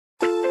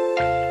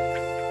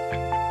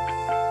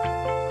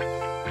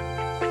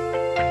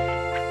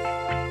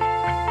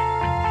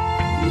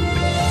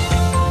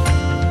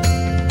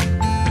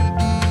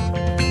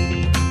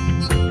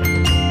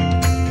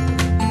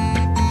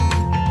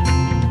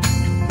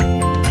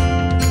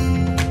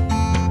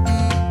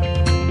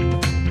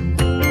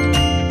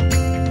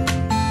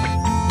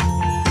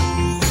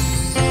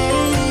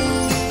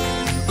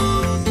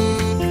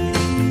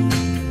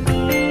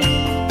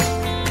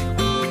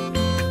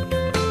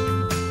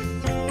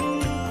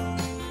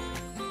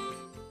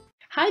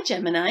Hi,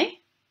 Gemini.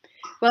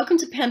 Welcome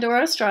to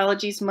Pandora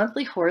Astrology's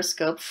monthly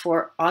horoscope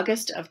for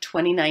August of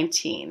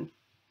 2019.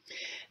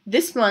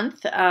 This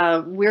month,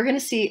 we're going to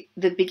see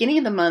the beginning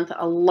of the month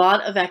a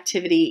lot of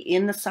activity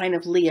in the sign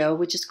of Leo,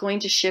 which is going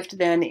to shift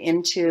then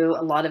into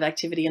a lot of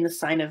activity in the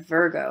sign of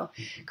Virgo,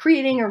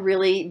 creating a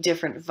really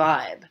different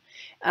vibe.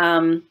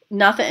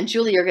 Natha and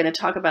Julie are going to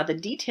talk about the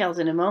details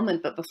in a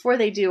moment, but before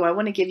they do, I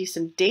want to give you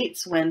some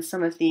dates when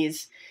some of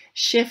these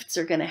shifts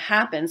are going to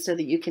happen so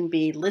that you can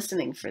be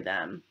listening for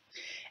them.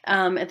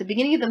 At the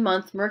beginning of the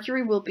month,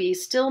 Mercury will be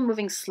still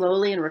moving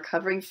slowly and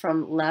recovering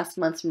from last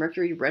month's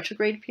Mercury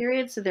retrograde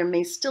period, so there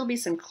may still be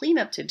some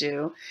cleanup to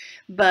do,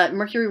 but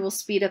Mercury will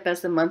speed up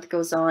as the month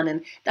goes on,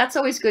 and that's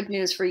always good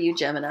news for you,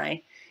 Gemini.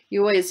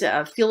 You always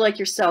feel like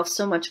yourself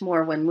so much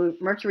more when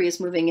Mercury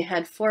is moving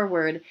ahead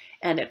forward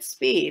and at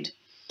speed.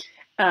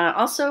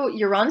 Also,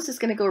 Uranus is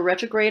going to go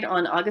retrograde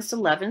on August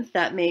 11th.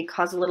 That may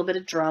cause a little bit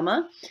of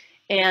drama.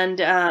 And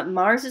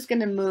Mars is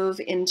going to move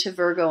into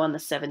Virgo on the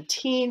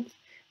 17th.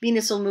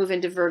 Venus will move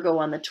into Virgo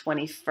on the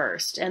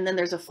 21st, and then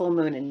there's a full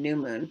moon and new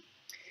moon.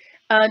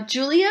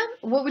 Julia,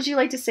 what would you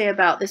like to say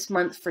about this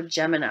month for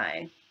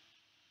Gemini?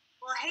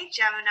 Well, hey,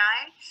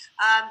 Gemini.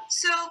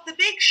 So the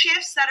big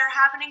shifts that are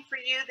happening for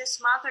you this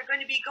month are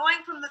going to be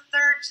going from the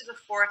third to the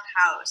fourth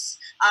house.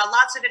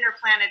 Lots of inner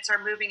planets are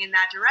moving in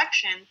that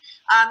direction.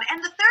 And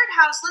the third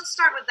house, let's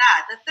start with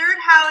that. The third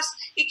house,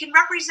 it can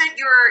represent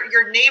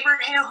your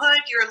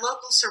neighborhood, your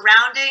local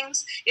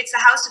surroundings. It's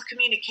the house of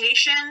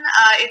communication.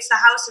 It's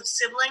the house of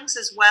siblings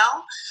as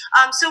well.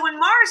 So when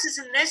Mars is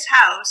in this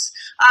house,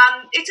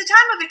 it's a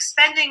time of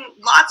expending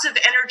lots of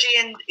energy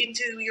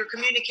into your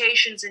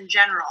communications in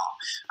general.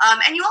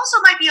 And you also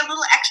might be a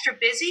little extra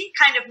busy,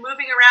 kind of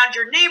moving around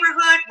your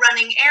neighborhood,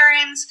 running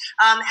errands,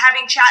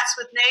 having chats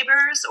with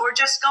neighbors, or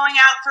just going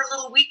out for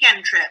little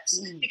weekend trips.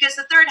 Because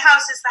the third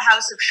house is the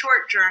house of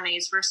short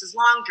journeys versus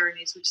long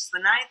journeys, which is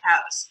the ninth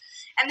house.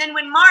 And then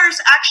when Mars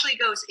actually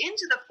goes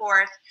into the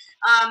fourth,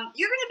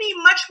 you're going to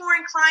be much more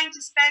inclined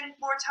to spend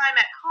more time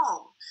at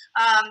home.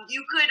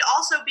 You could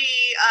also be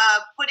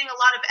putting a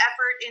lot of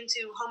effort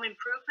into home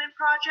improvement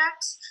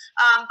projects,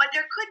 but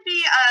there could be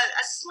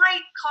a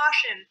slight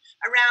caution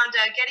around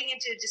getting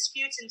into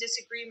disputes and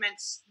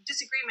disagreements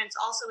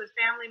also with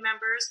family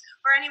members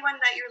or anyone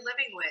that you're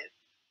living with.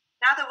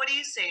 Natha, what are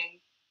you seeing?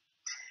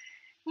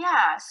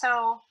 Yeah,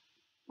 so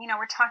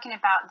we're talking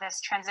about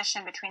this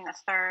transition between the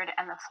third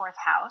and the fourth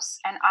house.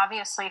 And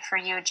obviously for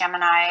you,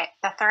 Gemini,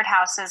 the third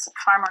house is a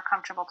far more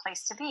comfortable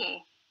place to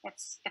be.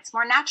 It's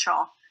more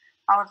natural.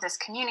 All of this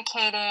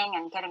communicating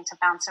and getting to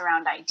bounce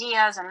around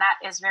ideas, and that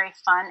is very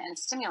fun and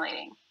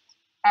stimulating.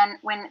 And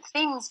when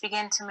things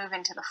begin to move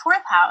into the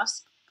fourth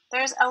house,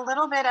 there's a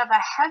little bit of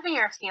a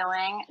heavier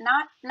feeling,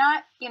 not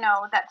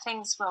that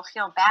things will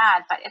feel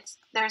bad, but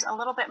there's a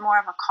little bit more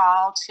of a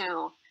call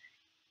to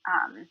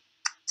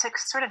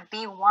sort of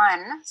be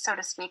one, so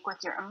to speak, with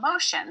your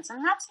emotions.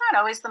 And that's not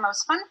always the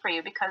most fun for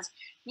you because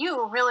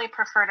you really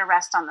prefer to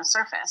rest on the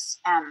surface.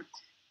 And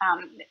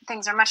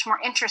things are much more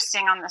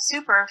interesting on the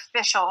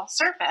superficial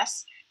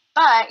surface,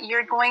 but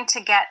you're going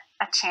to get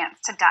a chance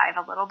to dive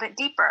a little bit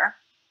deeper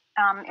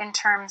in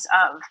terms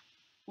of,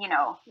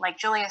 like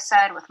Julia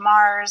said, with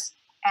Mars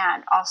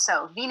and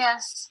also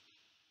Venus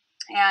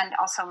and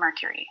also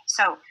Mercury.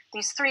 So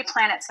these three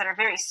planets that are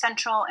very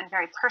central and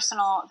very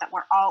personal that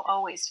we're all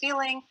always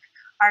feeling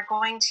are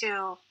going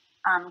to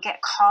get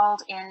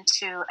called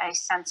into a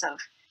sense of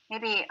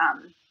maybe,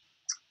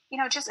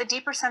 just a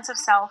deeper sense of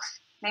self.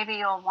 Maybe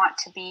you'll want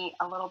to be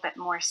a little bit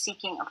more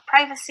seeking of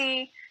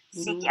privacy,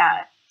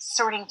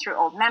 sorting through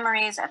old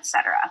memories,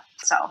 etc.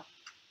 So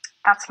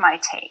that's my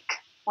take.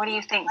 What do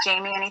you think,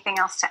 Jamie? Anything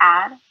else to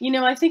add?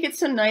 I think it's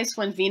so nice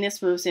when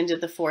Venus moves into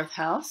the fourth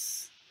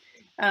house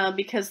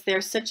because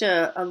there's such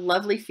a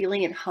lovely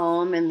feeling at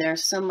home and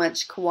there's so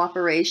much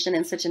cooperation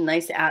and such a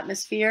nice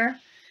atmosphere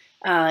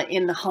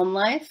in the home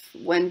life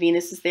when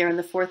Venus is there in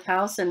the fourth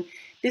house. And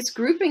this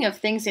grouping of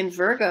things in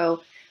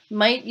Virgo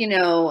might,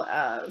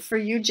 for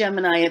you,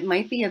 Gemini, it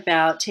might be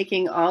about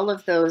taking all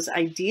of those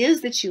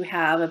ideas that you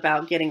have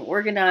about getting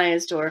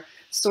organized or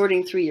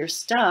sorting through your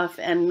stuff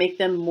and make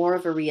them more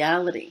of a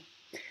reality.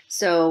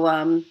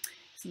 So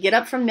get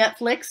up from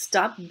Netflix,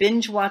 stop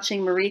binge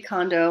watching Marie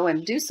Kondo,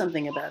 and do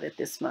something about it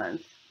this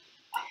month.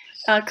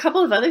 A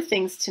couple of other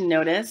things to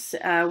notice.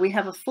 We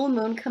have a full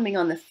moon coming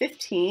on the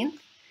 15th.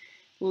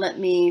 Let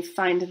me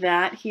find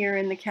that here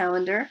in the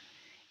calendar.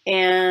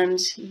 And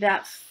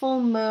that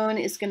full moon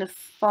is going to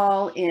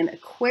fall in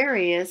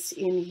Aquarius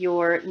in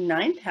your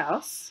ninth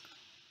house.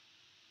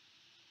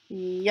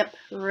 Yep,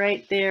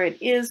 right there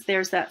it is.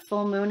 There's that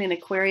full moon in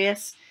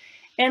Aquarius.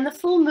 And the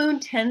full moon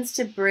tends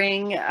to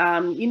bring,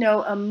 a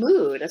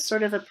mood, a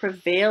sort of a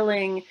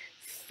prevailing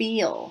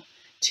feel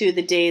to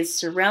the days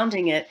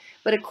surrounding it.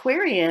 But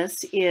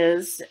Aquarius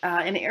is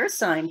an air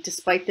sign,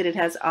 despite that it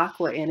has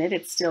aqua in it.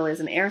 It still is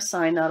an air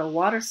sign, not a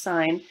water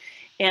sign.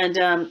 And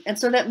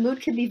so that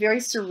mood can be very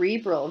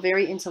cerebral,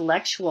 very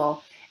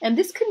intellectual. And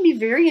this can be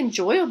very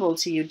enjoyable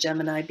to you,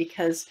 Gemini,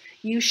 because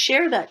you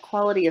share that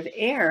quality of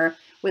air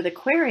with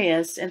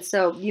Aquarius. And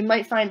so you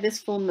might find this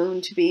full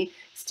moon to be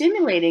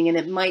stimulating, and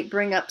it might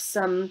bring up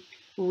some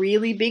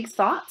really big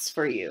thoughts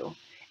for you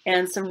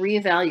and some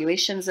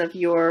reevaluations of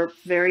your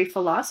very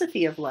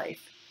philosophy of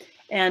life.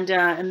 And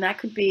that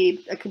could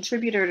be a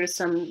contributor to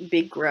some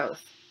big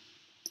growth.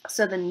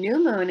 So the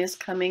new moon is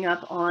coming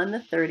up on the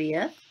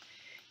 30th,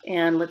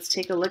 and let's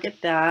take a look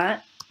at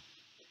that.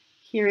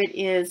 Here it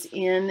is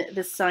in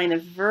the sign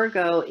of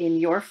Virgo in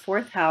your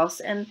 4th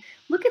house. And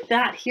look at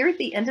that here at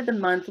the end of the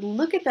month.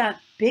 Look at that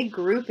big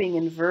grouping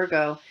in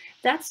Virgo.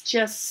 That's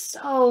just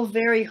so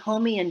very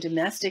homey and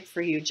domestic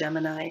for you,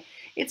 Gemini.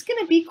 It's going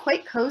to be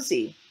quite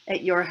cozy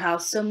at your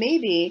house. So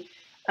maybe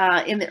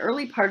in the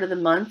early part of the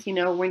month, you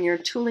know, when you're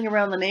tooling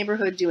around the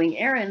neighborhood doing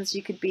errands,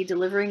 you could be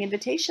delivering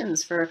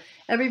invitations for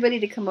everybody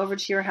to come over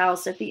to your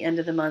house at the end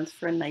of the month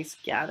for a nice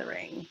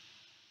gathering.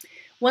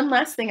 One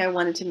last thing I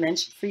wanted to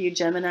mention for you,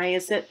 Gemini,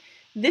 is that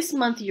this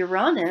month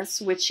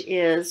Uranus, which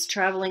is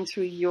traveling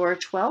through your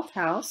 12th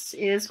house,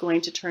 is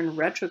going to turn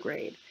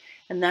retrograde.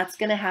 And that's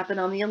going to happen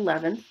on the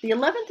 11th. The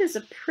 11th is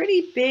a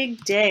pretty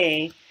big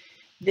day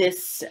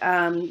this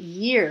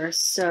year.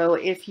 So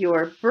if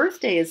your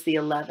birthday is the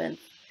 11th,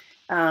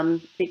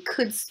 it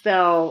could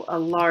spell a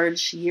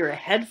large year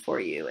ahead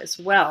for you as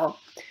well.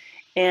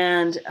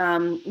 And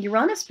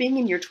Uranus being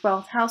in your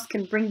 12th house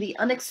can bring the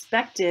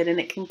unexpected,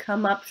 and it can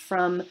come up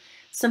from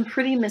some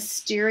pretty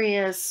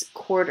mysterious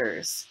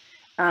quarters.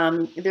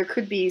 There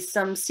could be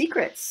some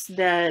secrets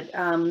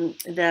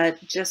that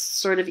just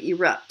sort of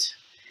erupt,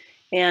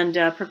 and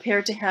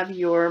prepare to have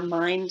your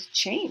mind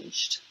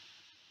changed.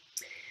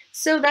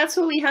 So that's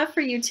what we have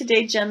for you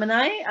today,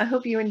 Gemini. I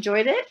hope you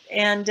enjoyed it,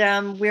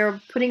 and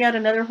we're putting out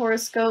another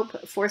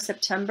horoscope for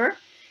September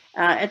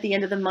at the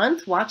end of the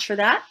month. Watch for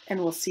that, and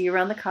we'll see you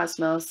around the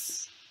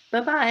cosmos.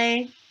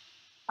 Bye-bye.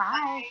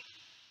 Bye.